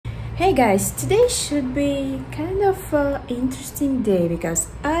Hey guys, today should be kind of an interesting day because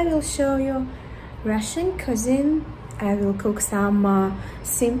I will show you Russian cuisine. I will cook some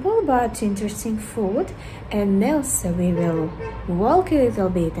simple but interesting food, and also we will walk a little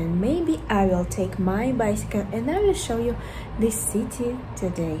bit, and maybe I will take my bicycle and I will show you this city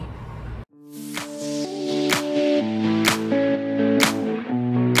today.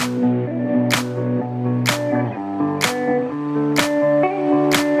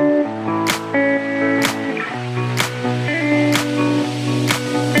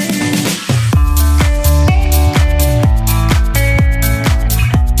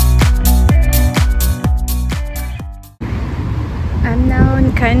 I'm now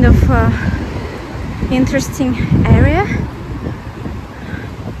in kind of interesting area.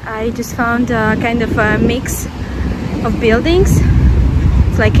 I just found a kind of a mix of buildings.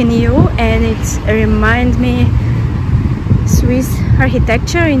 It's like a new, and it reminds me Swiss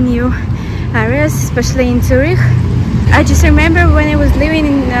architecture in new areas, especially in Zurich. I just remember when I was living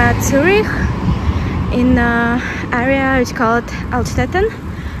in Zurich, in an area it's called Altstetten,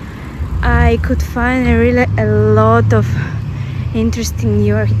 I could find a lot of interesting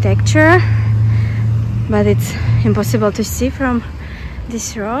new architecture, but it's impossible to see from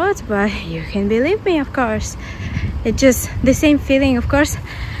this road. But you can believe me, of course, it's just the same feeling. Of course,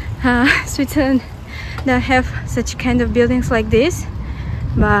 Switzerland don't have such kind of buildings like this,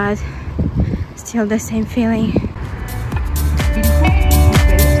 but still the same feeling.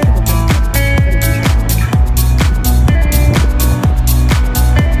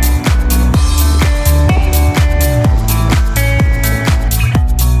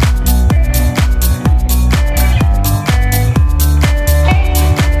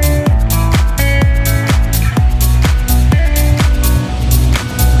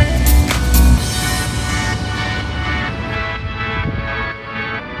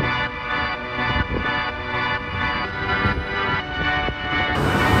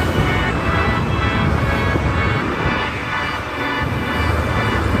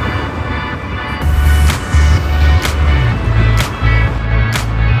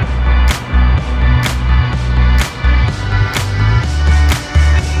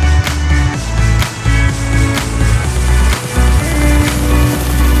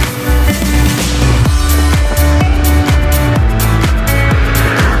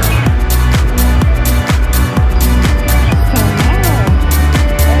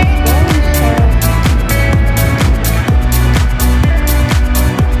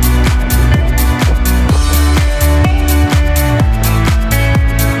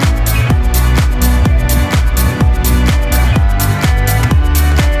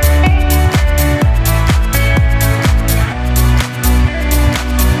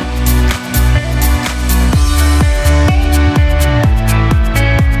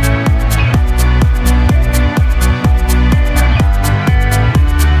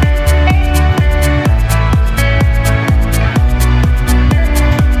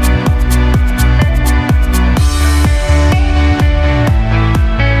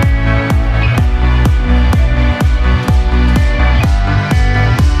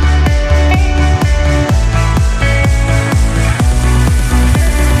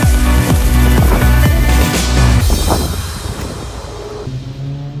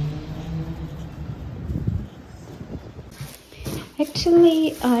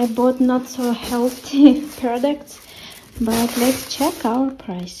 Actually, I bought not so healthy products, but let's check our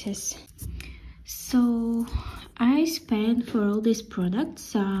prices. So I spent for all these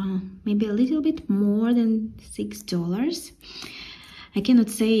products maybe a little bit more than $6. I cannot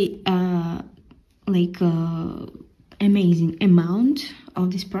say amazing amount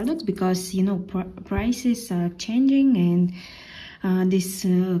of these products, because you know prices are changing, and this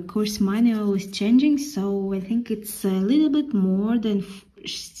course manual is changing, so I think it's a little bit more than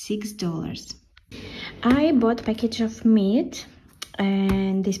 $6. I bought a package of meat,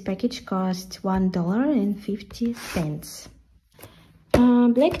 and this package cost $1.50.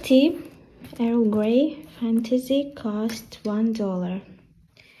 Black tea, Earl Grey Fantasy, cost $1.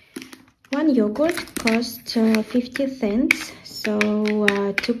 One yogurt cost 50 cents, so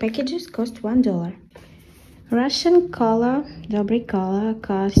 2 packages cost $1. Russian cola, Dobry cola,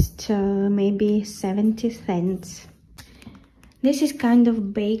 cost maybe 70 cents. This is kind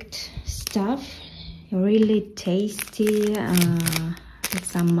of baked stuff, really tasty, with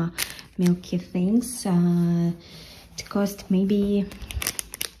some milky things. It cost maybe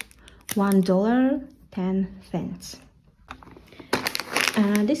 $1.10.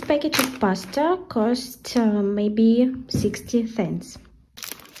 This package of pasta cost maybe 60 cents.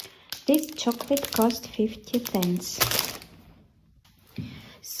 This chocolate cost 50 cents.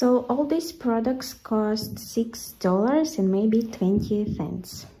 So all these products cost $6 and maybe 20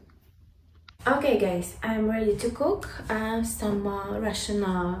 cents. Okay guys, I'm ready to cook some Russian,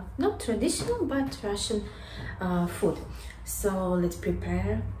 not traditional, but Russian food. So let's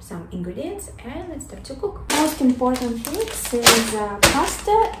prepare some ingredients and let's start to cook. Most important things is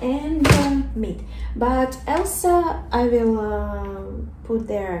pasta and meat. But also I will put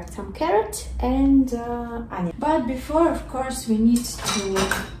there some carrot and onion. But before, of course, we need to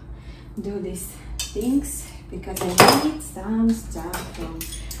do these things because I need some stuff from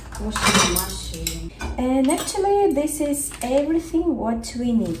washing machine. And actually this is everything what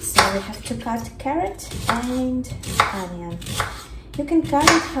we need. So we have to cut carrot and onion. You can cut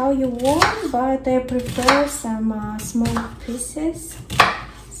it how you want, but I prefer some small pieces.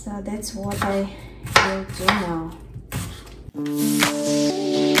 So that's what I will do now.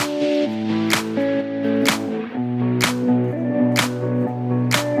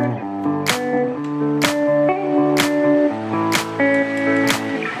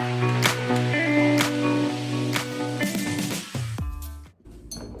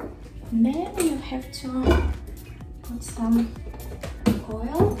 Then you have to put some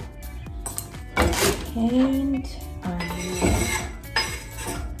oil and onion.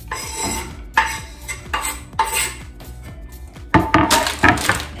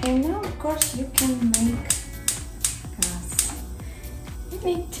 And now, of course, you can make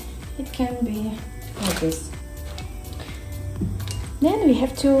it can be like this. Then we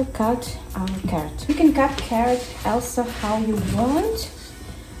have to cut our carrot. You can cut carrot also how you want.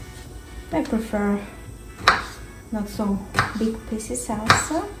 I prefer not so big pieces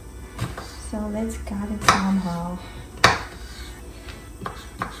also, so let's cut it somehow.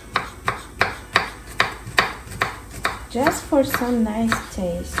 Just for some nice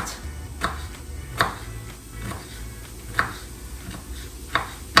taste.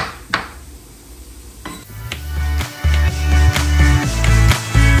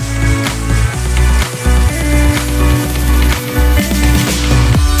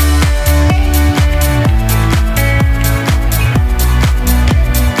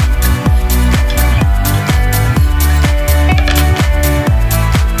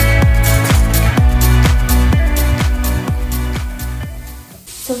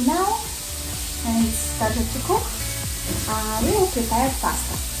 So now it's started to cook. We will prepare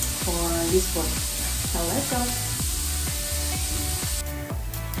pasta for this one. So let's go.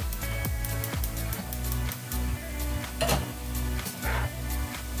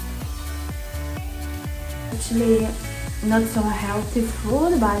 Actually, not so healthy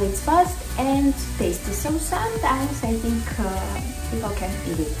food, but it's fast and tasty. So sometimes I think people can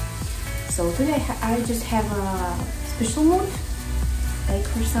eat it. So today I just have a special mood, like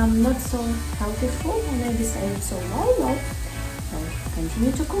for some not so healthy food, and I decided so why not? So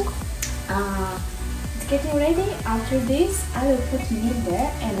continue to cook. It's getting ready. After this I will put meat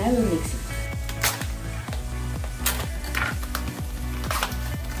there and I will mix it.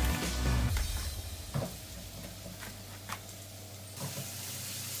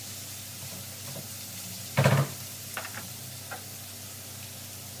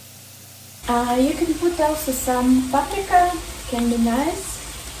 You can put also some paprika, can be nice.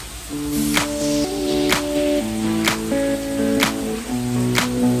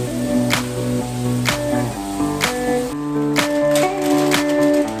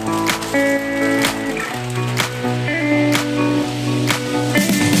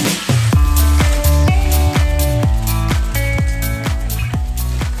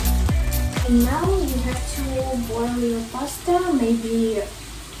 And now you have to boil your pasta, maybe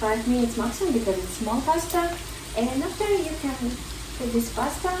 5 minutes maximum because it's small pasta, and after you can put this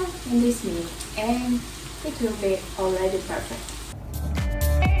pasta in this meat and it will be already perfect.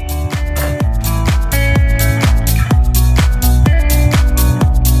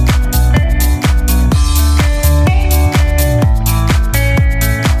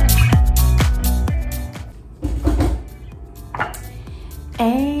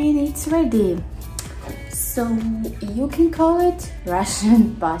 And it's ready. So you can call it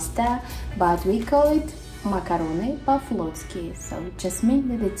Russian pasta, but we call it macaroni po-flotsky. So it just means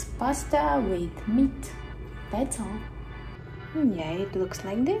that it's pasta with meat. That's all. Yeah, it looks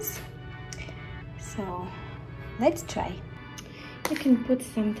like this. So let's try. You can put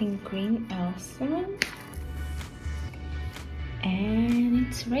something green also. And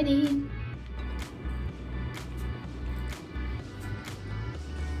it's ready.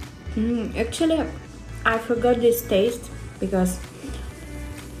 Actually, I forgot this taste because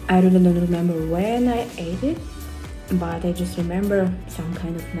I really don't remember when I ate it, but I just remember some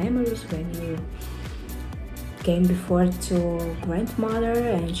kind of memories when you came before to grandmother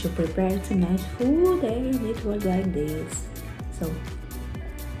and she prepared nice food and it was like this. So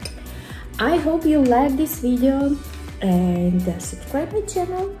I hope you like this video and subscribe my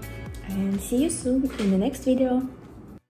channel and see you soon in the next video.